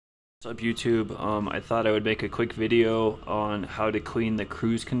What's up YouTube? I thought I would make a quick video on how to clean the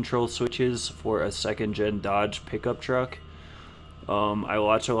cruise control switches for a second gen Dodge pickup truck. I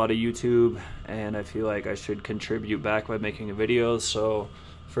watch a lot of YouTube and I feel like I should contribute back by making a video. So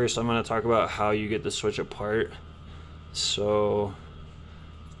first I'm going to talk about how you get the switch apart. So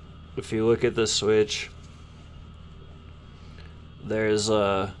if you look at the switch, there's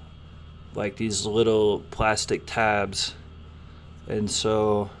like these little plastic tabs, and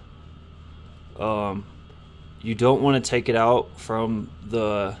so you don't want to take it out from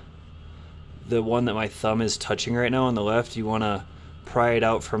the one that my thumb is touching right now on the left. You want to pry it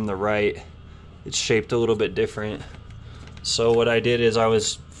out from the right. It's shaped a little bit different. So what I did is I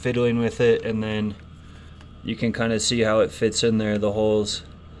was fiddling with it, and then you can kind of see how it fits in there, the holes.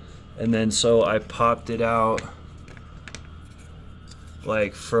 And then so I popped it out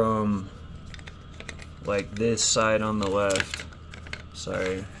like from like this side on the left.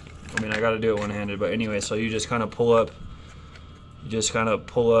 Sorry, I mean I gotta do it one-handed, but anyway, so you just kind of pull up,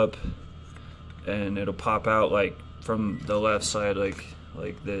 and it'll pop out like from the left side,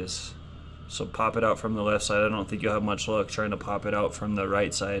 like this. So pop it out from the left side. I don't think you'll have much luck trying to pop it out from the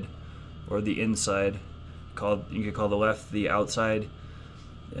right side or the inside. You could call the left the outside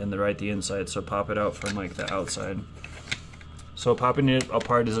and the right the inside. So pop it out from like the outside. So popping it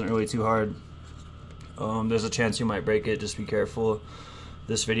apart isn't really too hard. There's a chance you might break it, just be careful.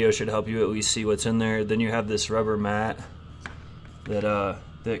 This video should help you at least see what's in there. Then you have this rubber mat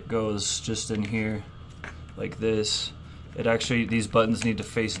that goes just in here like this. It actually, these buttons need to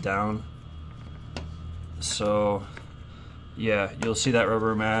face down. So yeah, you'll see that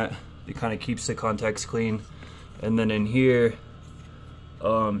rubber mat. It kind of keeps the contacts clean. And then in here,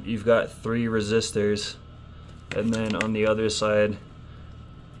 you've got 3 resistors. And then on the other side,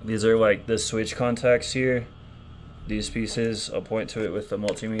 these are like the switch contacts here. These pieces, I'll point to it with the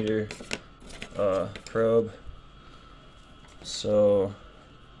multimeter probe. So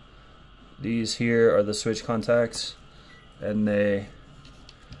these here are the switch contacts, and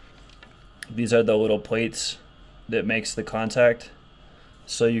these are the little plates that makes the contact.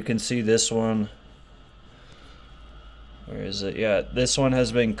 So you can see this one. Where is it? Yeah, this one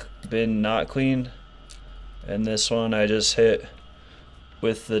has been not cleaned, and this one I just hit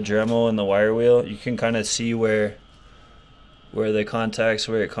with the Dremel and the wire wheel. You can kind of see where it contacts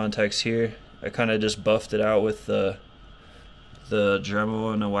here. I kind of just buffed it out with the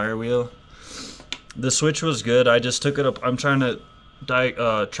Dremel and a wire wheel. The switch was good. I just took it up. I'm trying to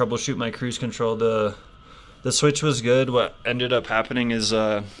troubleshoot my cruise control. The switch was good. What ended up happening is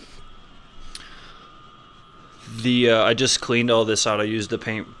I just cleaned all this out. I used the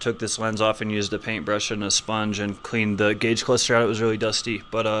paint, took this lens off and used a paintbrush and a sponge and cleaned the gauge cluster out. It was really dusty,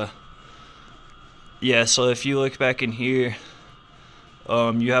 but yeah, so if you look back in here,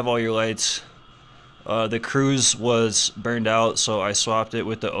 you have all your lights. The cruise was burned out, so I swapped it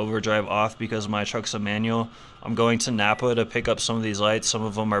with the overdrive off because my truck's a manual. I'm going to Napa to pick up some of these lights. Some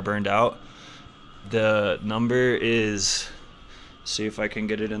of them are burned out. The number is, see if I can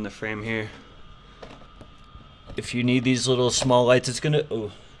get it in the frame here. If you need these little small lights, it's gonna,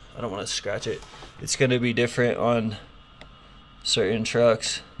 oh, I don't want to scratch it. It's gonna be different on certain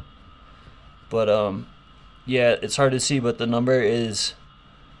trucks, but yeah, it's hard to see, but the number is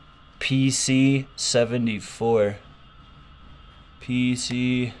PC74.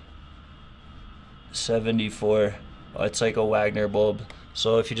 PC74. It's like a Wagner bulb.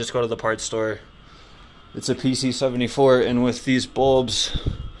 So if you just go to the parts store, it's a PC74, and with these bulbs,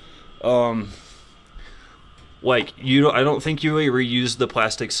 like I don't think you really reuse the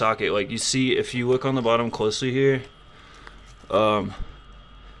plastic socket. Like you see, if you look on the bottom closely here,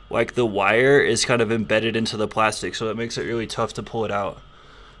 like the wire is kind of embedded into the plastic, so it makes it really tough to pull it out.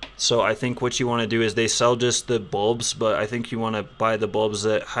 So I think what you want to do is, they sell just the bulbs, but I think you want to buy the bulbs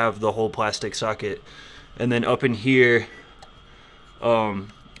that have the whole plastic socket. And then up in here,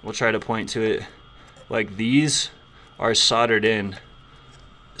 we'll try to point to it, like these are soldered in.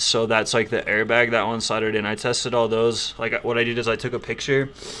 So that's like the airbag, that one's soldered in. I tested all those. Like what I did is I took a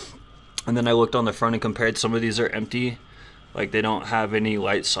picture and then I looked on the front and compared. Some of these are empty, like they don't have any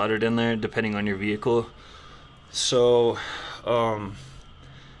lights soldered in there depending on your vehicle. So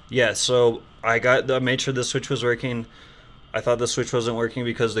yeah, so I made sure the switch was working. I thought the switch wasn't working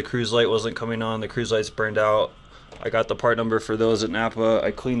because the cruise light wasn't coming on. The cruise light's burned out. I got the part number for those at Napa.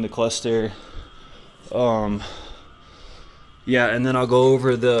 I cleaned the cluster. Yeah, and then I'll go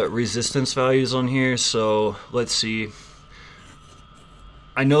over the resistance values on here. So let's see.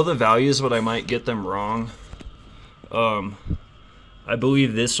 I know the values, but I might get them wrong. I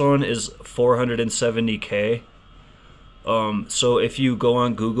believe this one is 470K. So if you go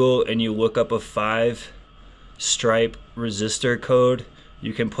on Google and you look up a 5-stripe resistor code,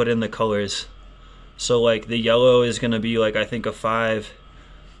 you can put in the colors. So like the yellow is going to be like, I think, a 5,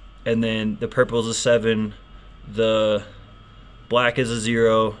 and then the purple is a 7, the black is a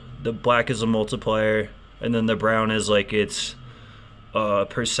 0, the black is a multiplier, and then the brown is like its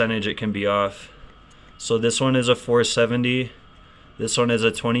percentage it can be off. So this one is a 470, this one is a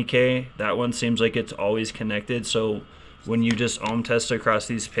 20K, that one seems like it's always connected, so when you just ohm test across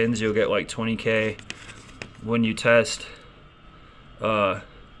these pins, you'll get like 20K. When you test that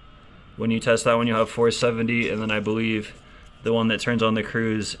one, you'll have 470, and then I believe the one that turns on the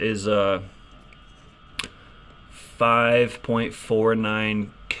cruise is 5.49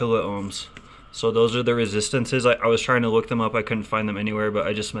 kiloohms. So those are the resistances. I was trying to look them up, I couldn't find them anywhere, but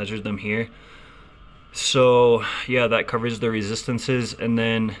I just measured them here. So yeah, that covers the resistances. And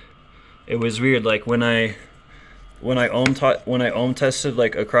then it was weird, like when I ohm tested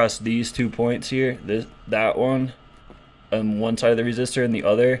like across these 2 points here, that one on one side of the resistor and the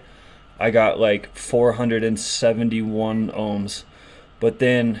other, I got like 471 ohms. But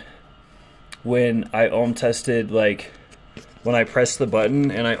then when I ohm tested, like when I pressed the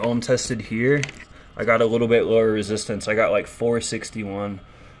button and I ohm tested here, I got a little bit lower resistance. I got like 461.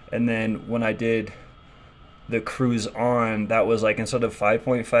 And then when I did the cruise on, that was like, instead of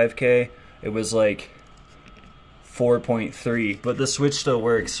 5.5K, it was like 4.3, but the switch still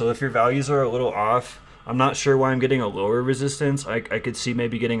works. So if your values are a little off, I'm not sure why I'm getting a lower resistance. I could see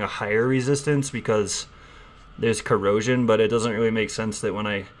maybe getting a higher resistance because there's corrosion, but it doesn't really make sense that when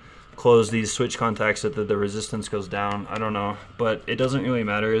I close these switch contacts that the resistance goes down. I don't know, but it doesn't really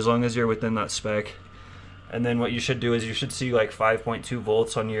matter as long as you're within that spec. And then what you should do is you should see like 5.2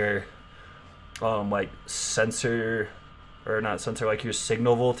 volts on your like sensor, or not sensor, like your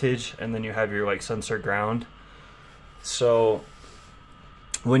signal voltage, and then you have your like sensor ground. So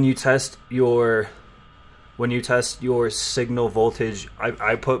when you test your signal voltage,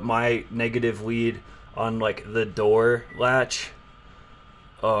 I put my negative lead on like the door latch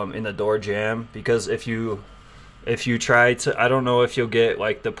in the door jamb, because if you try to, I don't know if you'll get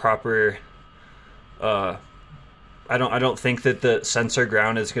like the proper I don't think that the sensor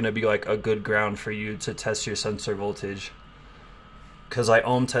ground is going to be like a good ground for you to test your sensor voltage, because I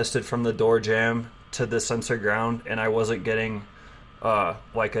ohm tested from the door jamb to the sensor ground and I wasn't getting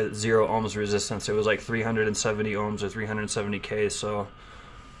like a 0 ohms resistance. It was like 370 ohms or 370K. So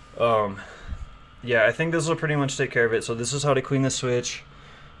yeah, I think this will pretty much take care of it. So this is how to clean the switch,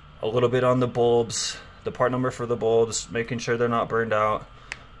 a little bit on the bulbs, the part number for the bulbs, making sure they're not burned out,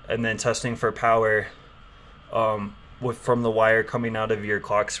 and then testing for power from the wire coming out of your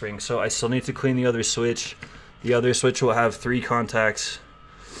clock spring. So I still need to clean the other switch. The other switch will have 3 contacts.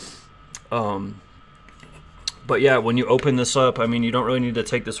 But yeah, when you open this up, I mean, you don't really need to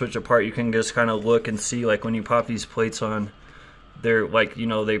take the switch apart. You can just kind of look and see, like when you pop these plates on, they're like, you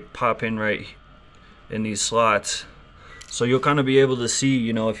know, they pop in right in these slots. So you'll kind of be able to see,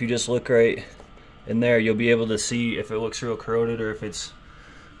 you know, if you just look right in there, you'll be able to see if it looks real corroded or if it's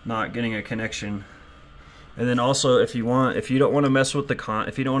not getting a connection. And then also, if you don't want to mess with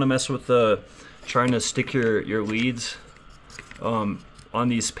the trying to stick your leads on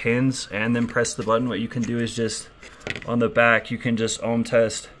these pins and then press the button, what you can do is just on the back, you can just ohm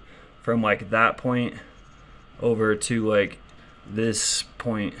test from like that point over to like this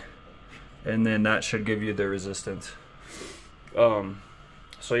point, and then that should give you the resistance.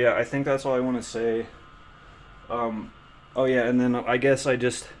 So yeah, I think that's all I want to say. Oh yeah, and then I guess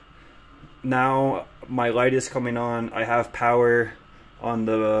now my light is coming on. I have power on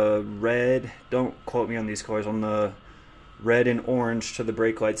the red, don't quote me on these colors, on the red and orange to the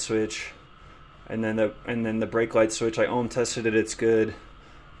brake light switch, and then the brake light switch, I ohm tested it, it's good.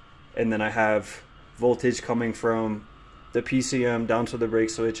 And then I have voltage coming from the PCM down to the brake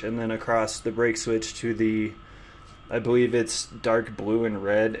switch, and then across the brake switch to the, I believe it's dark blue and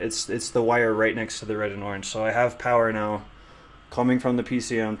red, it's the wire right next to the red and orange. So I have power now coming from the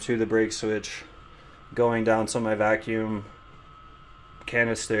PCM to the brake switch, going down to my vacuum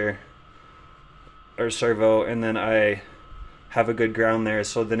canister or servo, and then I have a good ground there.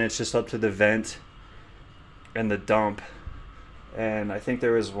 So then it's just up to the vent and the dump, and I think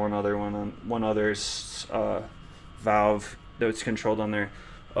there was one other valve that's controlled on there.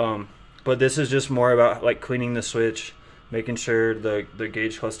 But this is just more about like cleaning the switch, making sure the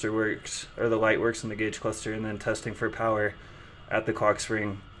gauge cluster works, or the light works in the gauge cluster, and then testing for power at the clock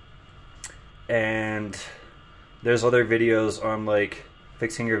spring. And there's other videos on like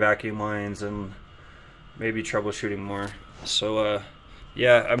fixing your vacuum lines and maybe troubleshooting more. So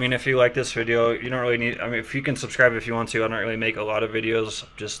Yeah, I mean, if you like this video, you don't really need. I mean, if you can subscribe if you want to. I don't really make a lot of videos.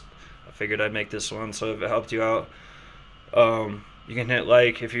 Just I figured I'd make this one, so if it helped you out, you can hit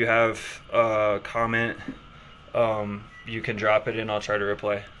like. If you have a comment, you can drop it and I'll try to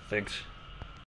reply. Thanks.